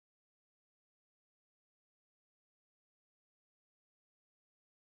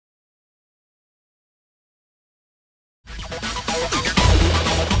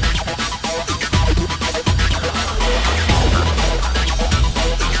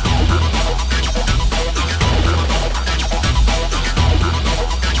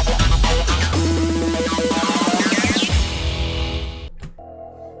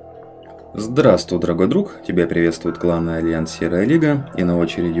Здравствуй, дорогой друг! Тебя приветствует клан Альянса Серая Лига, и на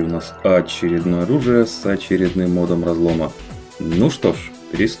очереди у нас очередное оружие с очередным модом разлома. Ну что ж,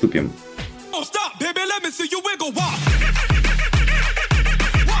 приступим.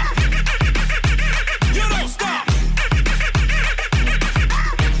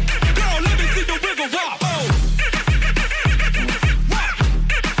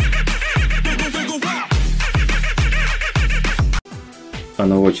 А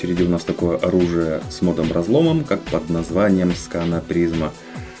на очереди у нас такое оружие с модом разломом, как под названием скана призма.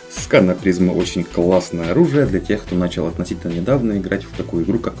 Скана призма очень классное оружие для тех, кто начал относительно недавно играть в такую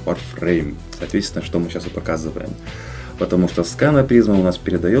игру, как Warframe. Соответственно, что мы сейчас и показываем. Потому что скана призма у нас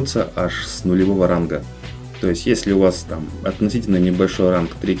передается аж с нулевого ранга. То есть, если у вас там относительно небольшой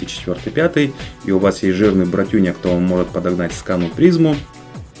ранг 3, 4, 5, и у вас есть жирный братюня, кто вам может подогнать скану призму,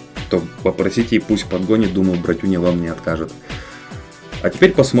 то попросите и пусть подгонит, думаю, братюня вам не откажет. А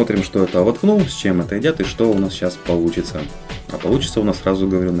теперь посмотрим, что это воткнул, с чем это едят и что у нас сейчас получится. А получится у нас, сразу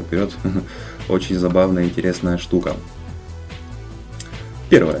говорю наперед, очень забавная и интересная штука.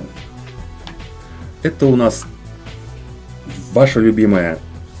 Первое. Это у нас ваша любимая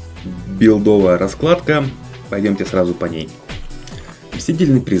билдовая раскладка. Пойдемте сразу по ней.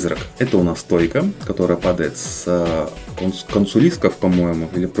 Всесильный призрак. Это у нас стойка, которая падает с консулисков, по-моему,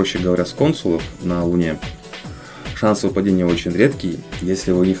 или проще говоря, с консулов на Луне. Шанс выпадения очень редкий.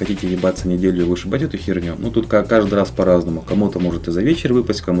 Если вы не хотите ебаться неделю и вышибать эту херню, ну тут каждый раз по-разному. Кому-то может и за вечер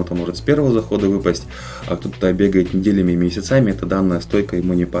выпасть, кому-то может с первого захода выпасть, а кто-то бегает неделями и месяцами, эта данная стойка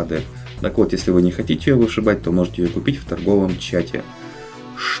ему не падает. Так вот, если вы не хотите ее вышибать, то можете ее купить в торговом чате.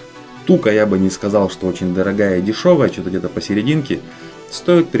 Штука, я бы не сказал, что очень дорогая и дешевая, что-то где-то посерединке.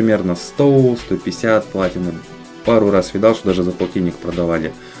 Стоит примерно 100-150 платины. Пару раз видал, что даже за полтинник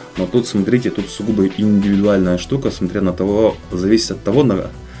продавали. Но тут, смотрите, тут сугубо индивидуальная штука, смотря на того, зависит от того,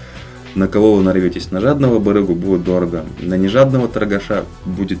 на кого вы нарветесь. На жадного барыгу будет дорого, на нежадного торгаша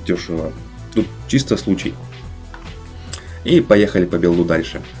будет дешево. Тут чисто случай. И поехали по билду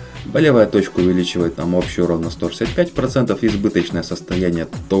дальше. Болевая точка увеличивает нам общий урон на 165%, избыточное состояние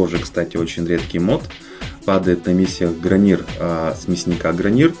тоже, кстати, очень редкий мод. Падает на миссиях гранир с мясника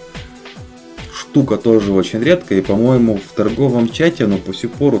гранир. Штука тоже очень редкая, и, по-моему, в торговом чате, но по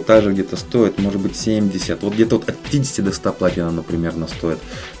сих пору также где-то стоит, может быть, 70. Вот где-то от 50 до 100 платина, например, стоит.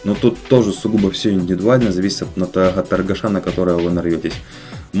 Но тут тоже сугубо все индивидуально, зависит от торгаша, на которого вы нарветесь.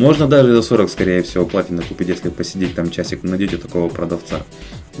 Можно даже за 40, скорее всего, платины купить, если посидеть там часик, найдете такого продавца.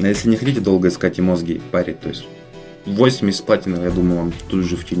 Но если не хотите долго искать и мозги парить, то есть 80 платин, я думаю, вам тут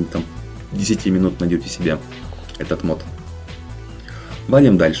же в течение там 10 минут найдете себе этот мод.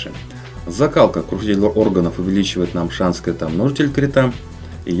 Валим дальше. Закалка крушитель органов увеличивает нам шанс крита, множитель крита.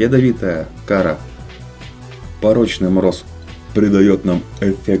 И ядовитая кара порочный мороз придает нам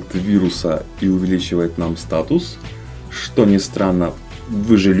эффект вируса и увеличивает нам статус. Что ни странно,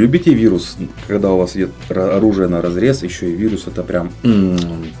 вы же любите вирус, когда у вас идет оружие на разрез, еще и вирус, это прям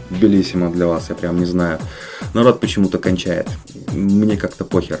белиссимо для вас, я прям не знаю. Народ почему-то кончает, мне как-то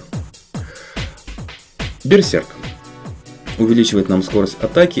похер. Берсерк. Увеличивает нам скорость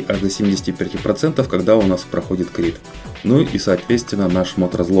атаки аж до 75%, когда у нас проходит крит. Ну и соответственно наш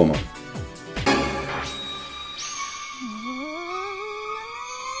мод разлома.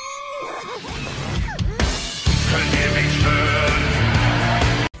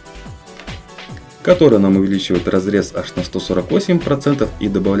 Который нам увеличивает разрез аж на 148% и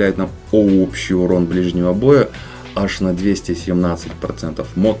добавляет нам общий урон ближнего боя аж на 217%.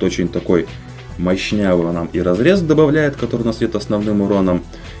 Мод очень такой мощнявый, нам и разрез добавляет, который у нас идет основным уроном,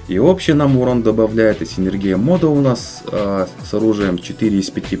 и общий нам урон добавляет, и синергия мода у нас с оружием 4 из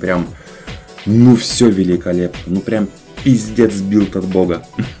 5, прям, ну все великолепно, ну прям пиздец билд от бога.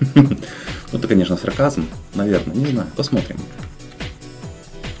 Ну это, конечно, сарказм, наверное, не знаю, посмотрим.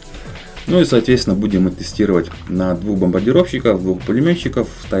 Ну и, соответственно, будем мы тестировать на 2 бомбардировщиков, 2 пулеметчиков,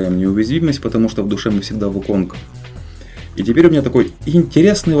 ставим неуязвимость, потому что в душе мы всегда вуконг. И теперь у меня такой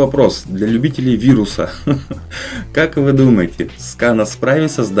интересный вопрос для любителей вируса. Как вы думаете, скана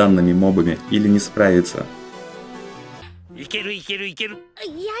справится с данными мобами или не справится?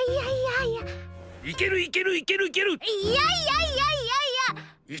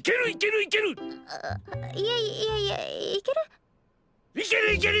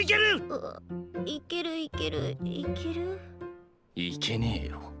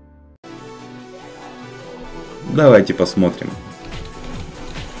 Давайте посмотрим.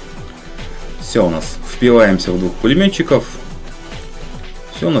 Все у нас. Впиваемся в 2 пулеметчиков.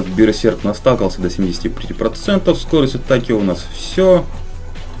 Все, у нас берсерк настакался до 75%. Скорость атаки у нас все.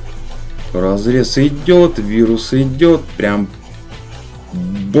 Разрез идет, вирус идет. Прям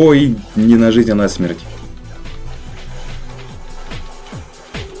бой не на жизнь, а на смерть.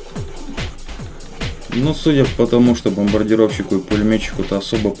 Ну, судя по тому, что бомбардировщику и пулеметчику-то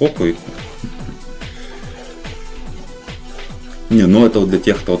особо похуй. Не, ну это вот для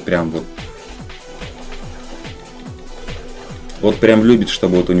тех, кто вот прям вот. Вот прям любит,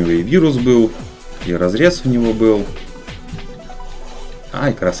 чтобы вот у него и вирус был, и разрез у него был.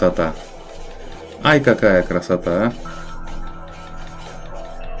 Ай, красота. Ай, какая красота, а.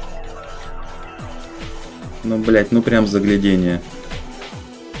 Ну, блять, ну прям заглядение.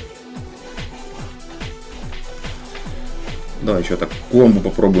 Давай еще так комбо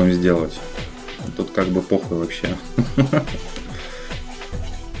попробуем сделать. Тут как бы похуй вообще.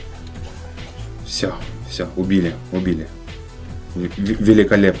 Все, убили.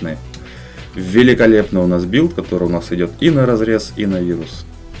 Великолепный. Великолепно у нас билд, который у нас идет и на разрез, и на вирус.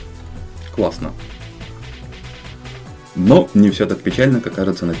 Классно. Но не все так печально, как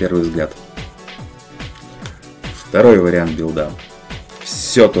кажется на первый взгляд. Второй вариант билда.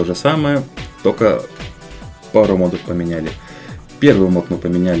 Все то же самое, только пару модов поменяли. Первый мод мы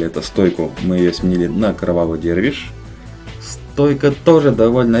поменяли, это стойку, мы ее сменили на кровавый дервиш. Стойка тоже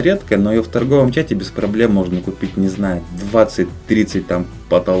довольно редкая, но ее в торговом чате без проблем можно купить, не знаю, 20-30, там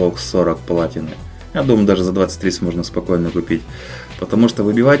потолок 40 платины. Я думаю, даже за 20-30 можно спокойно купить. Потому что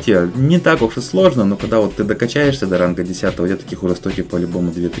выбивать ее не так уж и сложно, но когда вот ты докачаешься до ранга 10, у тебя таких уже стойки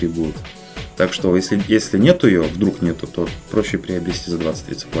по-любому 2-3 будут. Так что, если нету ее, вдруг нету, то проще приобрести за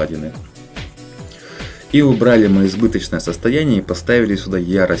 20-30 платины. И убрали мы избыточное состояние и поставили сюда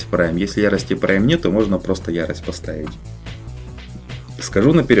ярость прайм. Если ярости прайм нету, можно просто ярость поставить.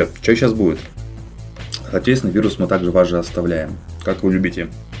 Скажу наперед, что сейчас будет. Соответственно, вирус мы также вас же оставляем. Как вы любите.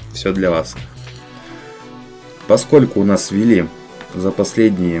 Все для вас. Поскольку у нас ввели за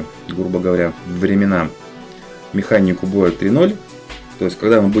последние, грубо говоря, времена механику боя 3.0, то есть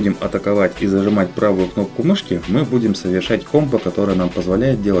когда мы будем атаковать и зажимать правую кнопку мышки, мы будем совершать комбо, которое нам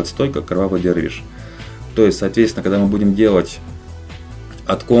позволяет делать стойко кровавый дервиш. То есть, соответственно, когда мы будем делать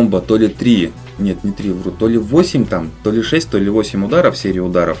от комбо то ли 3, нет, не 3, вру, то ли 8 там, то ли 6, то ли 8 ударов, серии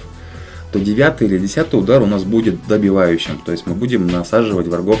ударов, то 9 или 10 удар у нас будет добивающим. То есть мы будем насаживать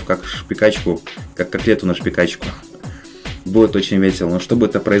врагов как шпикачку, как котлету на шпикачку. Будет очень весело. Но чтобы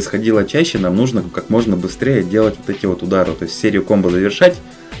это происходило чаще, нам нужно как можно быстрее делать вот эти вот удары. То есть серию комбо завершать,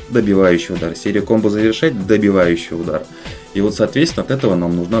 добивающий удар. Серию комбо завершать, добивающий удар. И вот соответственно от этого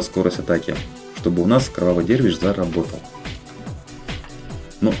нам нужна скорость атаки, чтобы у нас кровавый дервиш заработал.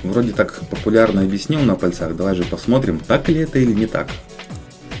 Ну, вроде так популярно объяснил на пальцах. Давай же посмотрим, так ли это или не так.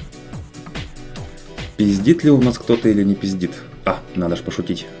 Пиздит ли у нас кто-то или не пиздит? А, надо ж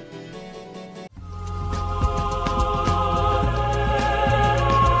пошутить.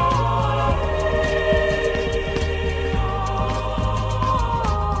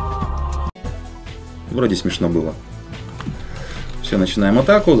 Вроде смешно было. Все, начинаем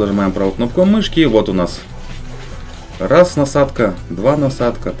атаку, зажимаем правую кнопку мышки. Вот у нас раз насадка, 2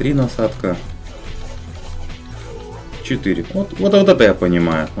 насадка, 3 насадка, 4. Вот это я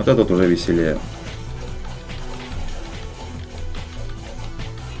понимаю. Вот это уже веселее.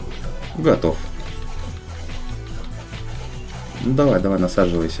 Готов. Ну, давай,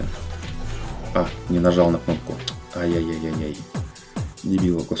 насаживайся. А, не нажал на кнопку. Ай-яй-яй-яй-яй.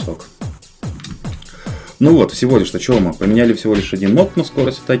 Дебила кусок. Ну вот, всего лишь, что мы поменяли всего лишь один мод на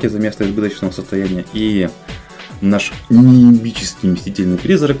скорость атаки за место избыточного состояния. И наш нимбический мстительный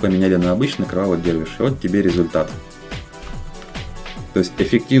призрак поменяли на обычный кровавый дервиш. И вот тебе результат. То есть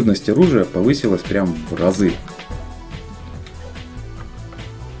эффективность оружия повысилась прям в разы.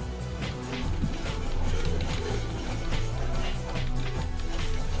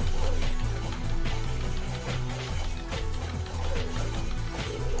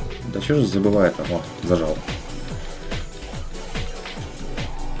 Да что же забывает? О, зажал.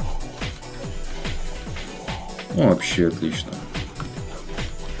 О, вообще отлично.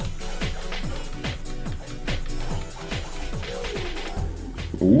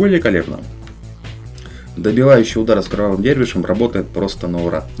 Великолепно. Добивающий удар с кровавым дервишем работает просто на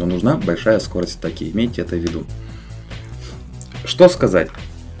ура. Но нужна большая скорость атаки. Имейте это в виду. Что сказать?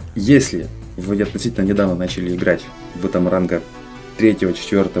 Если вы относительно недавно начали играть в этом ранга 3,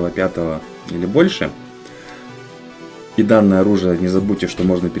 4, 5 или больше, и данное оружие не забудьте, что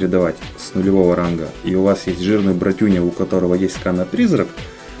можно передавать с нулевого ранга, и у вас есть жирный братюня, у которого есть скана призрак,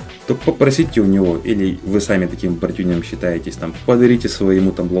 то попросите у него, или вы сами таким братюнем считаетесь, там, подарите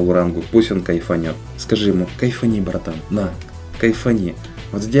своему там лоу рангу, пусть он кайфанет. Скажи ему: кайфани, братан, на, кайфани,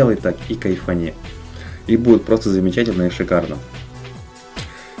 вот сделай так и кайфани. И будет просто замечательно и шикарно.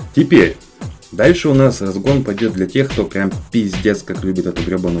 Теперь, Дальше у нас разгон пойдет для тех, кто прям пиздец как любит эту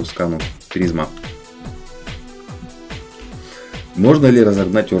гребаную скану призма. Можно ли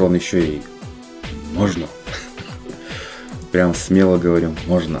разогнать урон еще и? Можно. Прям смело говорю,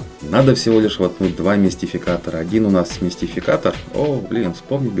 можно. Надо всего лишь воткнуть 2 мистификатора. Один у нас мистификатор. О, блин,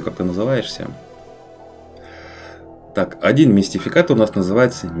 вспомни, как ты называешься. Так, один мистификатор у нас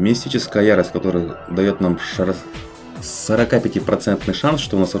называется мистическая ярость, который дает нам 45% шанс,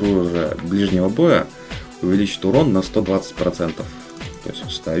 что у нас оружие ближнего боя увеличит урон на 120%. То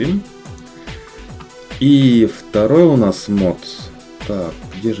есть ставим. И второй у нас мод. Так,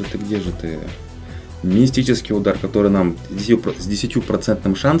 где же ты? Мистический удар, который нам с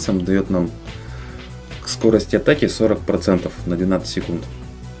 10% шансом дает нам скорость атаки 40% на 12 секунд.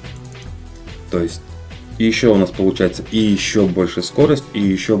 То есть и еще у нас получается и еще больше скорость, и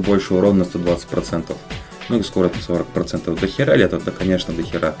еще больше урон на 120%. Ну и скорость на 40%. До хера ли это? Да, конечно, до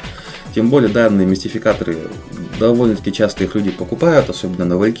хера. Тем более данные мистификаторы, довольно-таки часто их люди покупают, особенно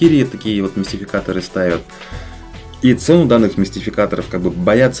на Валькирии такие вот мистификаторы ставят. И цену данных мистификаторов как бы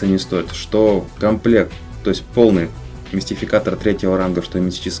бояться не стоит, что комплект, то есть полный мистификатор 3-го ранга, что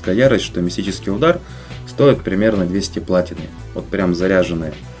мистическая ярость, что мистический удар, стоит примерно 200 платины. Вот прям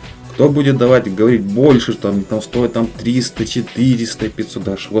заряженные. Кто будет давать, говорить больше, что там стоит там 300, 400, 500,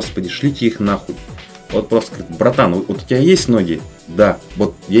 даже, господи, шлите их нахуй. Вот просто говорит, братан, вот у тебя есть ноги? Да,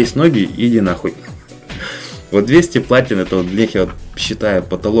 вот есть ноги, иди нахуй. Вот 200 платин, это вот для них я считаю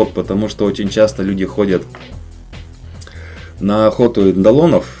потолок, потому что очень часто люди ходят на охоту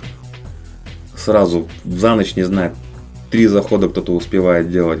индолонов, сразу за ночь, не знаю, 3 захода кто-то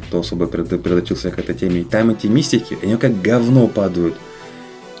успевает делать, кто особо придачился к этой теме. И там эти мистики, они как говно падают.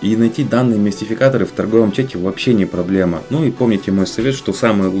 И найти данные мистификаторы в торговом чате вообще не проблема. Ну и помните мой совет, что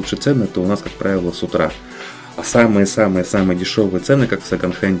самые лучшие цены это у нас, как правило, с утра. А самые-самые-самые дешевые цены, как в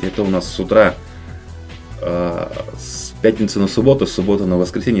секонд-хенде, это у нас с утра, с пятницы на субботу, с субботы на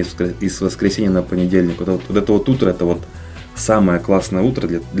воскресенье и с воскресенья на понедельник. Вот это вот утро, это вот самое классное утро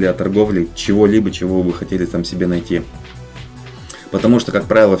для торговли чего-либо, чего вы хотели там себе найти. Потому что, как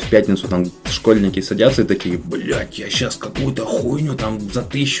правило, в пятницу там школьники садятся и такие, блять, я сейчас какую-то хуйню там за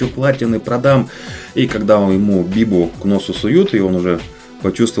 1000 платины продам. И когда ему бибу к носу суют, и он уже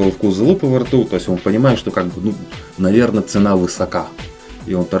почувствовал вкус залупы во рту, то есть он понимает, что как бы, ну, наверное, цена высока.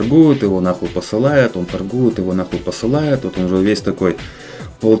 И он торгует, его нахуй посылает, он торгует, его нахуй посылает, вот он уже весь такой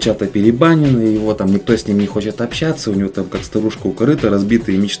полчата перебаненный, его там никто с ним не хочет общаться, у него там как старушка у корыта,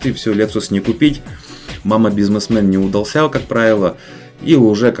 разбитые мечты, все, Lexus не купить, мама-бизнесмен не удался, как правило, и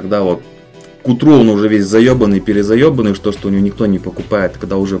уже когда вот к утру он уже весь заебанный, перезаебанный, что у него никто не покупает,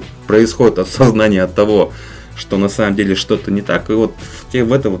 когда уже происходит осознание от того, что на самом деле что-то не так, и вот в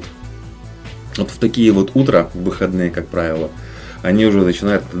такие вот утра, в выходные, как правило, они уже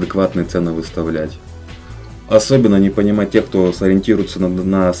начинают адекватные цены выставлять. Особенно не понимать тех, кто сориентируется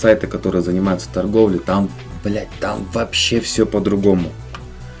на сайты, которые занимаются торговлей. Там, блядь, там вообще все по-другому.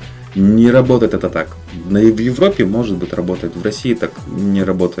 Не работает это так. В Европе, может быть, работает. В России так не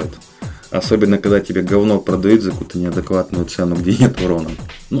работает. Особенно, когда тебе говно продают за какую-то неадекватную цену, где нет урона.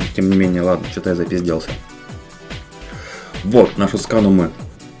 Ну, тем не менее, ладно, что-то я запизделся. Вот, нашу скану мы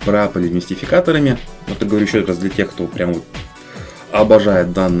проапали мистификаторами. Вот я говорю еще раз для тех, кто прям вот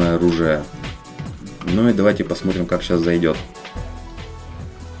обожает данное оружие. Ну и давайте посмотрим, как сейчас зайдет.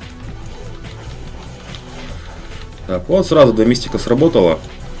 Так, вот сразу 2 мистика сработало.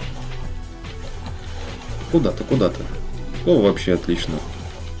 Куда ты? О, вообще отлично.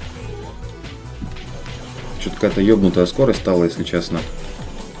 Что-то какая-то ёбнутая скорость стала, если честно.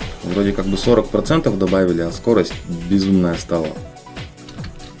 Вроде как бы 40% добавили, а скорость безумная стала.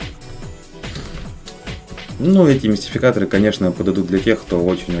 Ну, эти мистификаторы, конечно, подойдут для тех, кто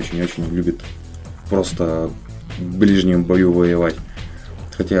очень-очень-очень любит просто в ближнем бою воевать.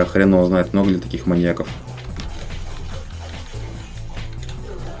 Хотя хрен его знает, много ли таких маньяков.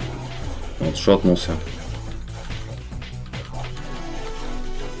 Вот шотнулся.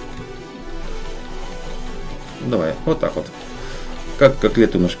 Давай, вот так вот. Как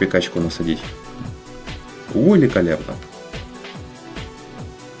котлету на шпикачку насадить. Великолепно.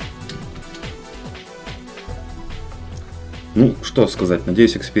 Ну, что сказать,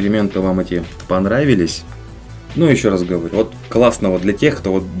 надеюсь, эксперименты вам эти понравились. Ну, еще раз говорю, вот классно вот для тех,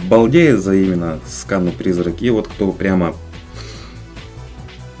 кто вот балдеет за именно скану призрак, и вот кто прям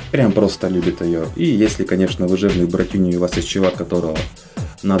просто любит ее. И если, конечно, вы жирный братюни, и у вас есть чувак, которого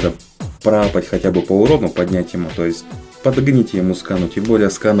надо проапать хотя бы по урону, поднять ему, то есть подгоните ему скану, тем более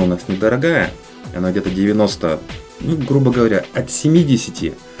скана у нас недорогая, она где-то 90, ну, грубо говоря, от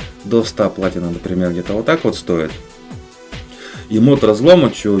 70 до 100 платина, например, где-то вот так вот стоит. И мод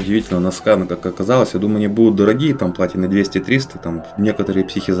разлома, что удивительно, на сканы, как оказалось, я думаю, они будут дорогие, там платины 200-300, там некоторые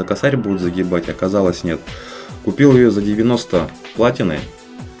психи за косарь будут загибать, оказалось нет. Купил ее за 90 платины,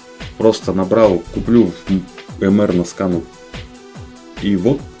 просто набрал, куплю МР на скану. И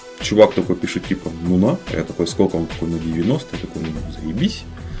вот чувак такой пишет, типа, ну на, я такой, сколько? Он такой, на 90, я такой, ну заебись.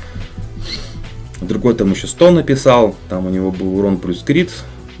 Другой там еще 100 написал, там у него был урон плюс крит,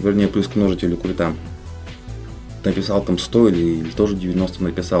 вернее плюс к множителю крита. Написал там 100 или тоже 90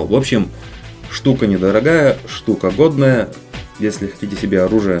 написал. В общем, штука недорогая, штука годная. Если хотите себе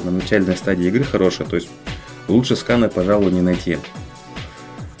оружие на начальной стадии игры хорошее, то есть лучше сканы, пожалуй, не найти.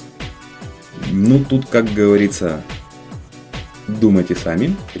 Ну, тут, как говорится, думайте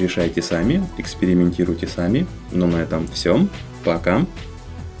сами, решайте сами, экспериментируйте сами. Но на этом все. Пока.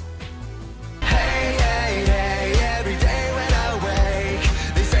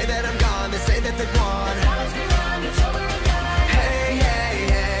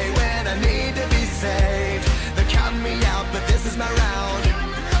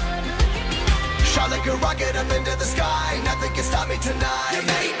 Like a rocket up into the sky, nothing can stop me tonight. You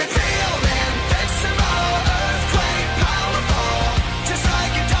make me feel